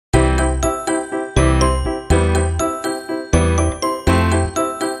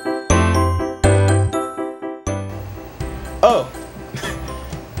Oh,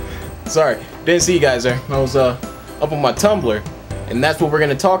 sorry, didn't see you guys there. I was up on my Tumblr, and that's what we're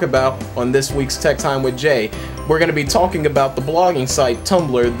going to talk about on this week's Tech Time with Jay. We're going to be talking about the blogging site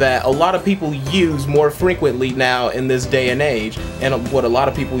Tumblr that a lot of people use more frequently now in this day and age, and what a lot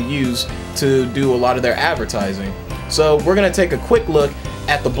of people use to do a lot of their advertising. So we're going to take a quick look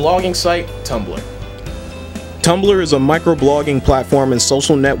at the blogging site Tumblr. Tumblr is a microblogging platform and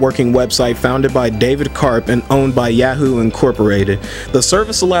social networking website founded by David Karp and owned by Yahoo Incorporated. The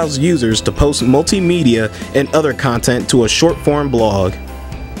service allows users to post multimedia and other content to a short-form blog.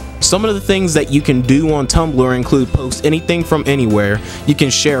 Some of the things that you can do on Tumblr include post anything from anywhere. You can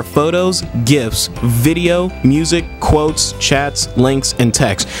share photos, GIFs, video, music, quotes, chats, links, and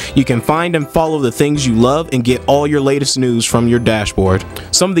text. You can find and follow the things you love and get all your latest news from your dashboard.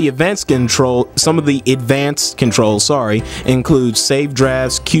 Some of the advanced controls, include save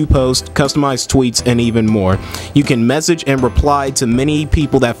drafts, queue posts, customized tweets, and even more. You can message and reply to many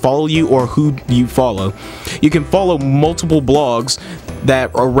people that follow you or who you follow. You can follow multiple blogs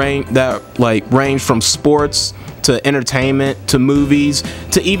that range from sports to entertainment to movies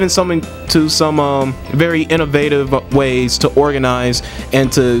to even some very innovative ways to organize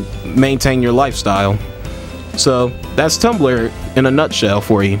and to maintain your lifestyle. So that's Tumblr in a nutshell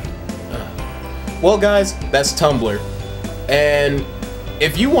for you. Well guys, that's Tumblr, and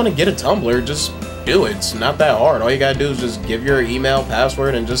if you want to get a Tumblr, just do it. It's not that hard. All you gotta do is just give your email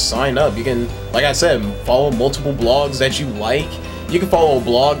password and just sign up. You can, like I said, follow multiple blogs that you like. You can follow a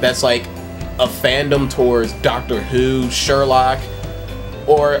blog that's like a fandom towards Doctor Who, Sherlock,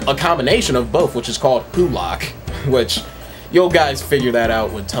 or a combination of both, which is called Wholock, which you'll guys figure that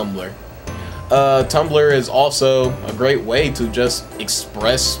out with Tumblr. Tumblr is also a great way to just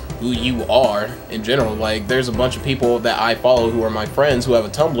express who you are in general. Like, there's a bunch of people that I follow who are my friends who have a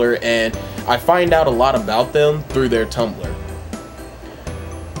Tumblr, and I find out a lot about them through their Tumblr.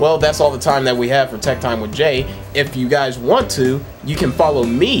 Well, that's all the time that we have for Tech Time with Jay. If you guys want to, you can follow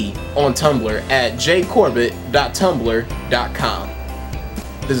me on Tumblr at jcorbett.tumblr.com.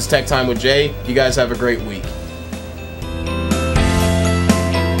 This is Tech Time with Jay. You guys have a great week.